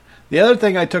fucker. The other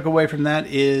thing I took away from that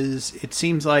is it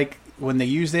seems like when they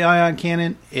use the ion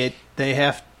cannon, it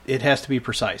has to be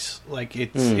precise. Like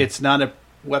it's not a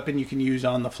weapon you can use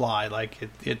on the fly. Like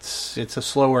it's a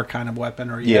slower kind of weapon,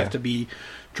 or you have to be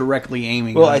directly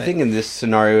aiming. Well, I think in this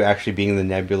scenario, actually being the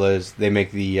nebulas, they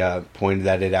make the point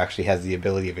that it actually has the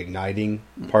ability of igniting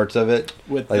parts of it,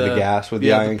 with like the gas with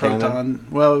the ion proton cannon.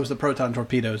 Well, it was the proton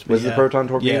torpedoes. Was it the proton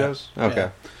torpedoes? Yeah,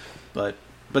 okay,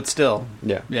 but still,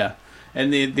 yeah.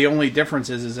 And the only difference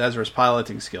is Ezra's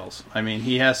piloting skills. I mean,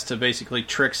 he has to basically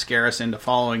trick Scarus into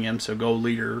following him, so Gold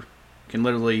Leader can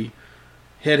literally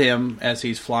hit him as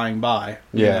he's flying by.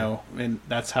 You know, and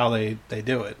that's how they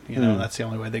do it. That's the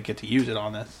only way they get to use it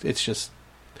on this. It's just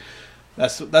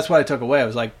that's what I took away. I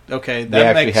was like, okay, that they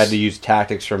actually had to use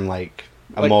tactics from like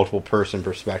a multiple person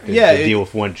perspective to deal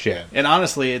with one ship. And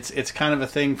honestly, it's kind of a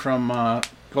thing from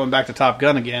going back to Top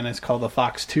Gun again. It's called the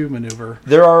Fox 2 maneuver.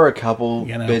 There are a couple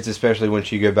bits, especially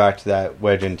once you go back to that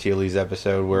Wedge Antilles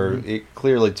episode, where it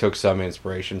clearly took some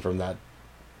inspiration from that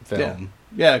film.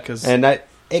 Yeah, because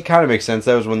it kind of makes sense.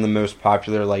 That was one of the most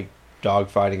popular like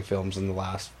dogfighting films in the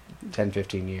last 10,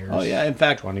 15 years. Oh yeah, in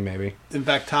fact 20 maybe. In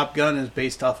fact, Top Gun is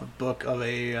based off a book of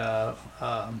a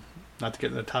not to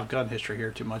get into Top Gun history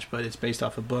here too much, but it's based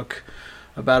off a book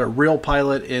about a real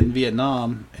pilot in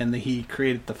Vietnam, and he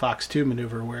created the Fox 2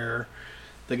 maneuver where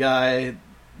the guy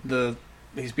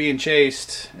he's being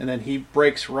chased and then he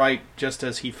breaks right just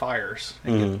as he fires,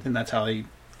 and that's how he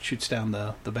shoots down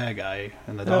the bad guy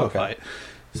in the dogfight.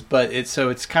 But it's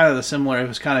kind of the similar. It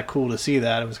was kind of cool to see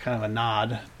that. It was kind of a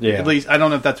nod. Yeah. At least I don't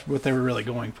know if that's what they were really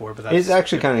going for, but it's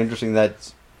actually kind of interesting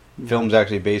that film's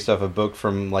actually based off a book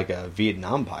from like a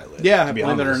Vietnam pilot. Yeah,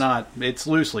 believe it or not, it's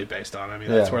loosely based on. I mean,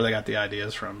 that's where they got the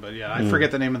ideas from. But yeah, I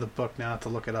forget the name of the book now. I have to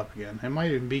look it up again. It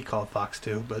might even be called Fox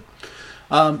 2. But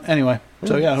anyway,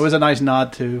 so yeah, it was a nice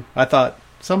nod to. I thought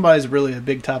somebody's really a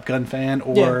big Top Gun fan,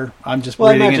 or I'm just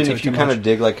reading imagine into if it you too kind much. of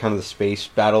dig like kind of the space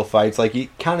battle fights, like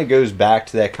it kind of goes back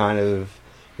to that kind of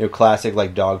classic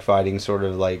like dogfighting sort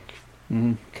of like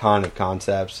kind of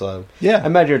concept. So I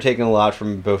imagine you're taking a lot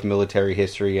from both military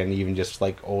history and even just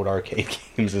like old arcade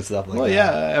games and stuff like that. Well,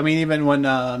 yeah, I mean, even when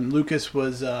Lucas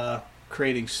was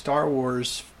creating Star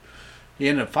Wars, he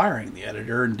ended up firing the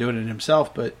editor and doing it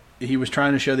himself, but he was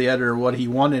trying to show the editor what he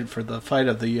wanted for the fight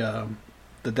of the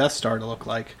Death Star to look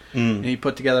like, and he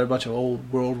put together a bunch of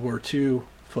old World War II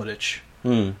footage,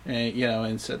 and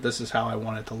and said, "This is how I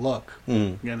want it to look,"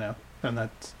 and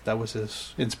that was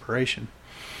his inspiration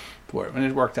for it, and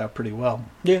it worked out pretty well.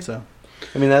 Yeah, so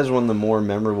I mean that's one of the more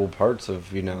memorable parts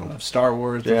of of Star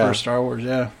Wars, the first Star Wars,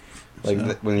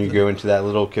 like when you go into that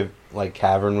little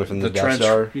cavern within the Death trench,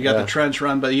 Star. You got the trench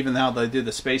run, but even how they do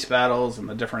the space battles and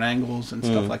the different angles and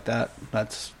stuff like that,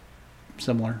 that's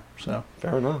similar. So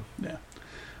fair enough. Yeah.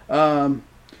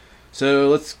 So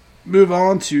let's move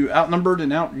on to Outnumbered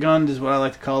and Outgunned is what I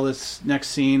like to call this next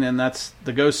scene, and that's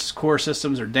the Ghost's core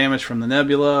systems are damaged from the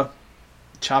nebula.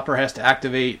 Chopper has to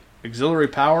activate auxiliary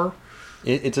power.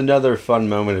 It's another fun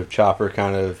moment of Chopper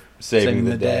kind of saving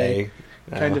the day.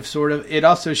 Kind of, sort of. It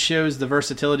also shows the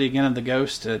versatility again of the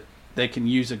Ghost. They can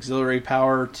use auxiliary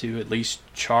power to at least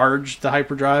charge the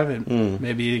hyperdrive, and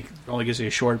maybe it only gives you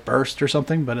a short burst or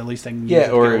something, but at least they can use it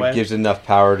to or get away. It gives enough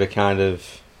power to kind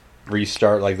of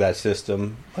restart like that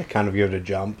system, like kind of give it a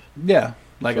jump. Yeah,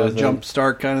 like a jump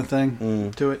start kind of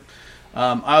thing to it.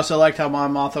 I also liked how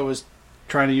Mon Mothma was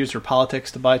trying to use her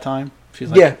politics to buy time.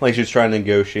 She's like, like she's trying to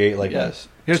negotiate like yes.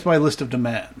 Here's my list of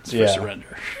demands for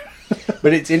surrender.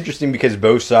 But it's interesting because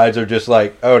both sides are just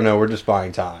like, oh no, we're just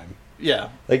buying time. Yeah.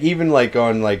 Like even like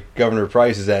on like Governor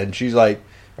Price's end, she's like,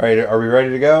 all right, are we ready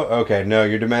to go? Okay, no,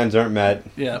 your demands aren't met.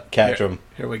 Yeah. Catch them.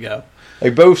 Here we go.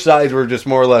 Like both sides were just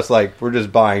more or less like, we're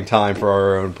just buying time for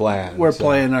our own plan. We're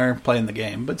playing the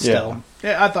game, but still.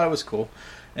 Yeah, I thought it was cool.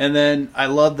 And then I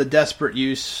love the desperate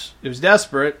use. It was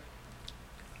desperate,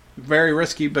 very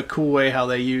risky, but cool way how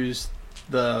they used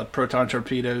the proton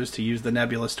torpedoes to use the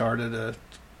Nebula Star to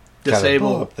disable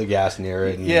blow up the gas near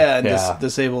it. And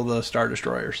disable the Star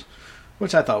Destroyers,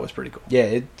 which I thought was pretty cool.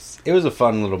 Yeah, it was a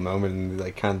fun little moment in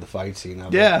like kind of the fight scene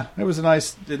of it. Yeah, it was a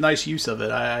nice use of it.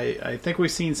 I think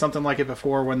we've seen something like it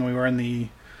before when we were in the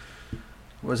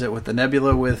with the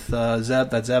Nebula with Zeb,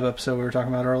 that Zeb episode we were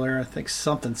talking about earlier. I think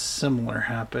something similar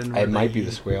happened. It might be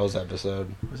the Squales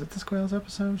episode. Was it the Squales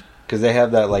episode? Because they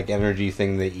have that like energy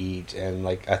thing they eat, and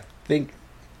like I think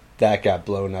that got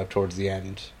blown up towards the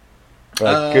end.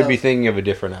 But I could be thinking of a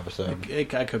different episode.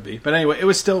 I could be, but anyway, it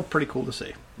was still pretty cool to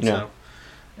see. Yeah.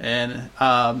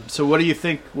 So what do you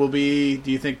think will be? Do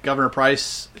you think Governor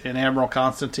Price and Admiral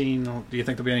Constantine? Do you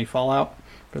think there'll be any fallout?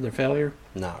 for their failure?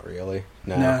 Not really.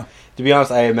 No. No. To be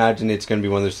honest, I imagine it's going to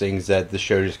be one of those things that the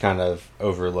show just kind of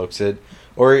overlooks it.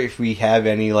 Or if we have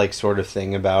any like sort of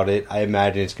thing about it, I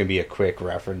imagine it's going to be a quick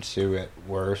reference to it.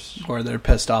 Worse. Or they're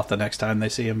pissed off the next time they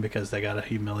see him because they got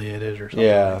humiliated or something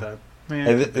like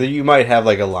that. You might have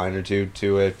like a line or two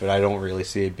to it, but I don't really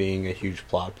see it being a huge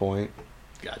plot point.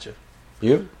 Gotcha.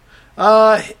 You?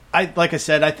 Like I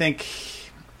said, I think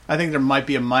there might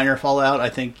be a minor fallout. I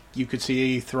think you could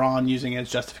see Thrawn using it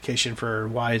as justification for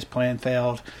why his plan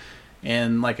failed.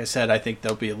 And like I said, I think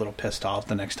they'll be a little pissed off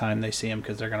the next time they see him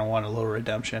because they're going to want a little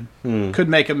redemption. Could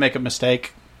make him make a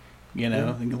mistake,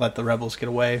 and let the rebels get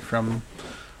away from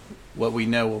what we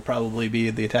know will probably be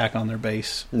the attack on their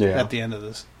base at the end of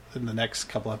this, in the next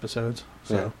couple episodes.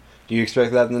 So. Yeah. Do you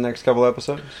expect that in the next couple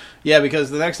episodes? Yeah, because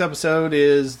the next episode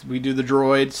is we do the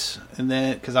droids, and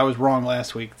then because I was wrong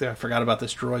last week, I forgot about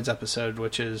this droids episode,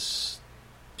 which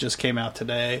just came out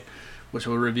today, which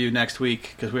we'll review next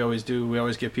week because we always do. We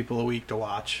always give people a week to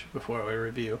watch before we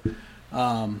review.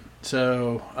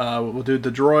 So we'll do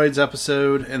the droids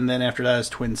episode, and then after that is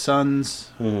Twin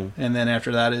Suns, and then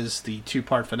after that is the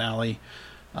 2-part finale,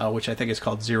 which I think is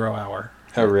called 0 Hour.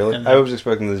 Oh, really? I was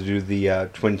expecting them to do the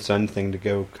Twin Sun thing to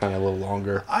go kind of a little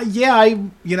longer. I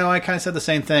kind of said the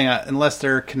same thing, unless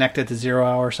they're connected to 0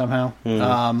 Hour somehow.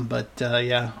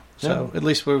 So at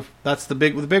least that's the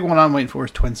big one I'm waiting for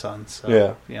is Twin Suns.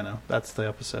 So, that's the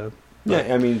episode.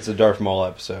 But, I mean, it's a Darth Maul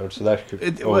episode, so that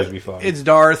could always be fun. It's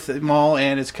Darth Maul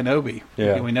and it's Kenobi.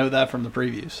 Yeah. We know that from the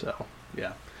previews, so,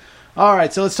 yeah. All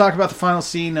right, so let's talk about the final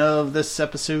scene of this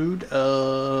episode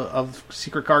of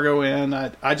Secret Cargo, and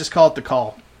I just call it the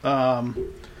call.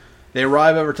 They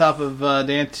arrive over top of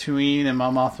Dantooine, and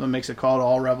Mon Mothma makes a call to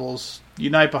all rebels.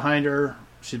 Unite behind her.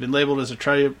 She's been labeled as a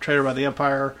traitor by the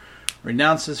Empire.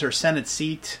 Renounces her Senate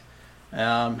seat.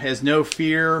 Has no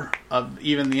fear of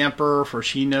even the Emperor, for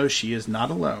she knows she is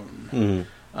not alone.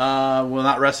 Will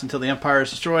not rest until the Empire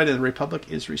is destroyed and the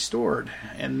Republic is restored.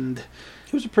 And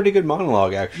it was a pretty good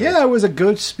monologue, actually. Yeah, it was a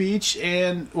good speech,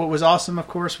 and what was awesome, of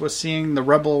course, was seeing the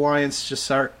Rebel Alliance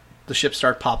the ships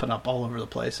start popping up all over the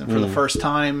place. And for the first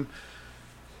time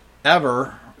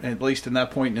ever, at least in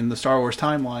that point in the Star Wars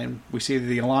timeline, we see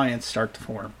the Alliance start to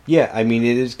form. Yeah, I mean,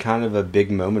 it is kind of a big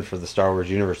moment for the Star Wars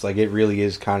universe. Like, it really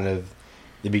is kind of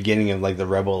the beginning of, like, the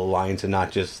Rebel Alliance and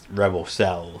not just Rebel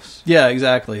cells. Yeah,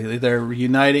 exactly. They're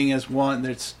uniting as one.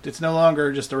 It's no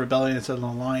longer just a rebellion, it's an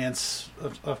alliance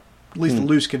of at least a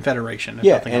loose confederation.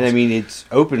 Yeah, and I mean, it's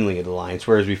openly an alliance,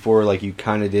 whereas before, like, you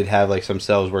kind of did have, like, some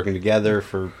cells working together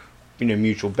for,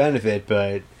 mutual benefit,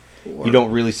 but you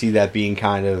don't really see that being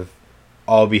kind of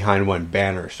all behind one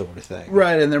banner sort of thing.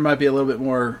 Right, and there might be a little bit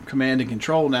more command and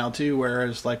control now, too,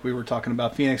 whereas, like, we were talking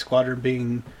about Phoenix Squadron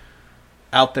being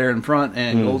out there in front,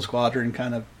 and Gold Squadron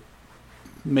kind of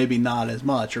maybe not as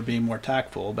much, or being more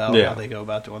tactful about how they go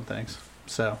about doing things.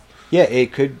 So yeah,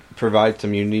 it could provide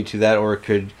some unity to that, or it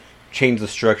could change the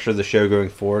structure of the show going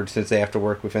forward, since they have to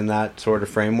work within that sort of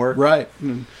framework. Right.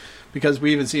 Because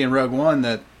we even see in Rogue One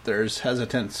that there's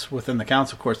hesitance within the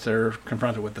council. Of course, they're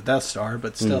confronted with the Death Star,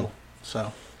 but still.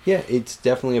 So yeah, it's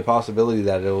definitely a possibility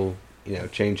that it'll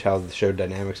change how the show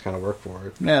dynamics kind of work for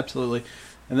it. Yeah, absolutely.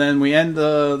 And then we end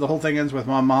the whole thing ends with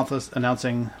Mon Mothma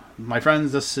announcing, "My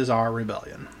friends, this is our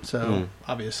rebellion." So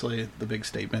obviously the big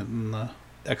statement and the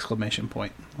exclamation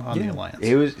point on the Alliance.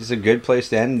 It's a good place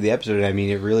to end the episode. I mean,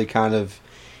 it really kind of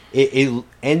it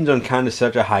ends on kind of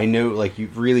such a high note. Like, you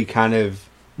really kind of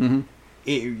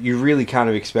you really kind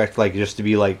of expect, like, just to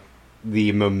be like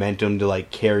the momentum to, like,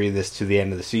 carry this to the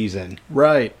end of the season.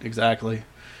 Right, exactly.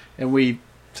 And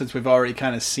since we've already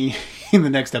kind of seen the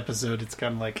next episode, it's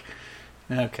kind of like,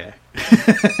 okay.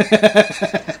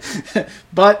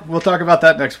 But we'll talk about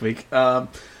that next week.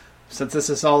 Since this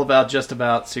is all just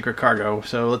about Secret Cargo,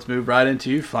 so let's move right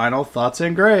into final thoughts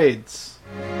and grades.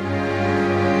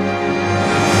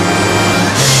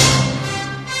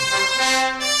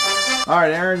 All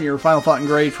right, Aaron, your final thought and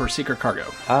grade for Secret Cargo.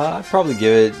 I'd probably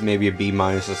give it maybe a B-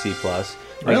 or C+. Like,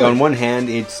 really? On one hand,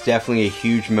 it's definitely a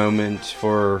huge moment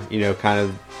for, kind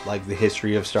of like the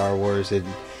history of Star Wars and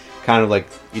kind of like,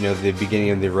 the beginning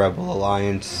of the Rebel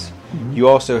Alliance. You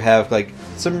also have, like,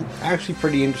 some actually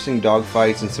pretty interesting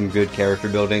dogfights and some good character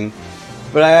building.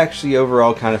 But I actually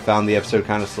overall kind of found the episode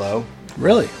kind of slow.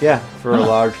 Really? Yeah, for a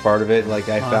large part of it. Like,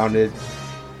 I found it...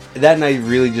 That night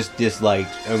really just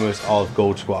disliked almost all of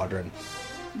Gold Squadron.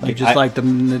 Like, you just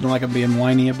didn't like them being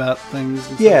whiny about things?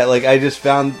 Yeah, like, I just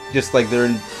found just, like,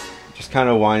 they're just kind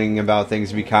of whining about things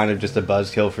to be kind of just a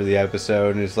buzzkill for the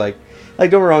episode. And it's like like,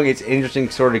 don't get me wrong, it's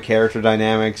interesting sort of character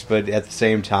dynamics, but at the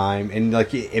same time, and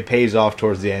like it pays off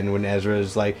towards the end when Ezra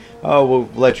is like, "Oh, we'll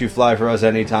let you fly for us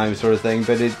anytime," sort of thing.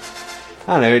 But I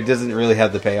don't know, it doesn't really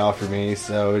have the payoff for me.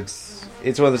 So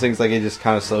it's one of those things, like, it just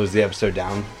kind of slows the episode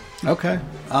down. Okay.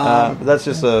 But that's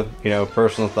just a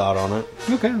personal thought on it.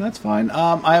 Okay, that's fine.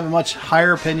 I have a much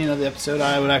higher opinion of the episode.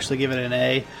 I would actually give it an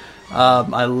A.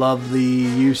 I love the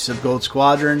use of Gold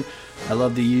Squadron. I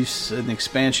love the use and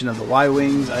expansion of the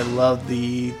Y-Wings. I love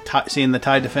seeing the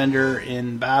TIE Defender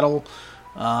in battle,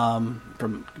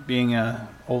 from being an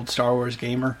old Star Wars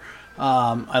gamer.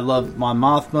 I love Mon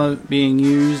Mothma being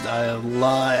used.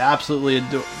 I absolutely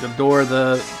adore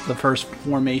the first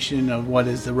formation of what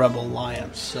is the Rebel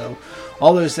Alliance. So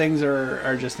all those things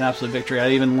are just an absolute victory. I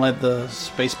even led the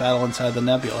space battle inside the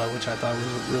Nebula, which I thought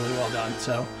was really well done.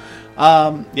 So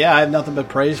I have nothing but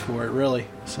praise for it, really.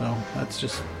 So that's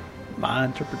just my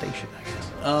interpretation, I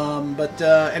guess.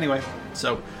 Anyway,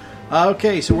 so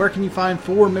okay, so where can you find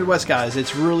 4 Midwest Guys?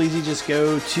 It's real easy. Just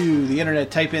go to the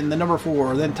internet, type in the number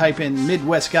 4, then type in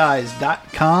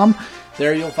MidwestGuys.com.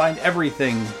 There you'll find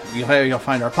everything. You'll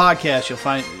find our podcast.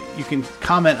 You can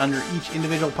comment under each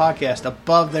individual podcast.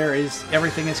 Above there is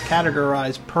everything is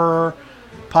categorized per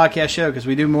podcast show, because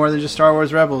we do more than just Star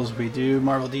Wars Rebels. We do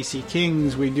Marvel DC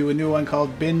Kings. We do a new one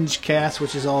called Binge Cast,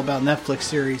 which is all about Netflix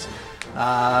series.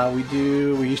 We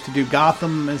used to do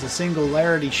Gotham as a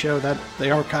singularity show. That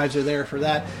the archives are there for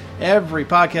that. Every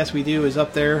podcast we do is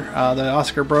up there. The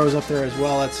Oscar Bros up there as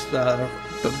well. That's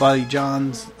Buddy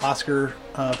John's Oscar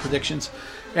predictions.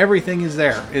 Everything is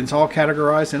there. It's all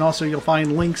categorized, and also you'll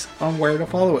find links on where to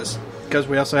follow us, because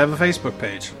we also have a Facebook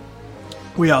page.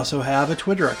 We also have a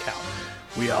Twitter account.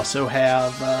 We also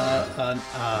have a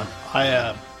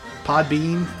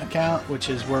Podbean account, which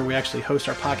is where we actually host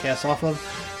our podcast off of.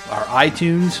 Our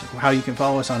iTunes, how you can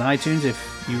follow us on iTunes if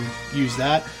you use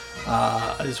that,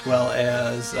 as well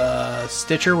as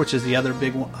Stitcher, which is the other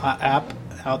big app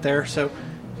out there. So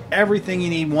everything you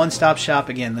need, one-stop shop.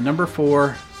 Again, the number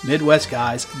 4,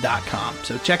 MidwestGuys.com.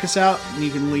 So check us out.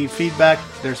 You can leave feedback.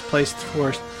 There's a place for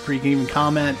us where you can even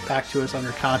comment back to us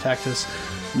under Contact Us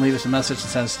and leave us a message and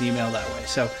send us an email that way.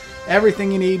 So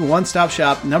everything you need, one-stop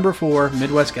shop, number 4,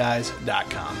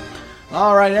 MidwestGuys.com.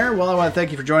 All right, Aaron. Well, I want to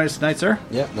thank you for joining us tonight, sir.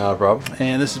 Yeah, not a problem.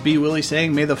 And this is B. Willie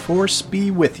saying, may the Force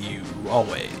be with you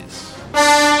always.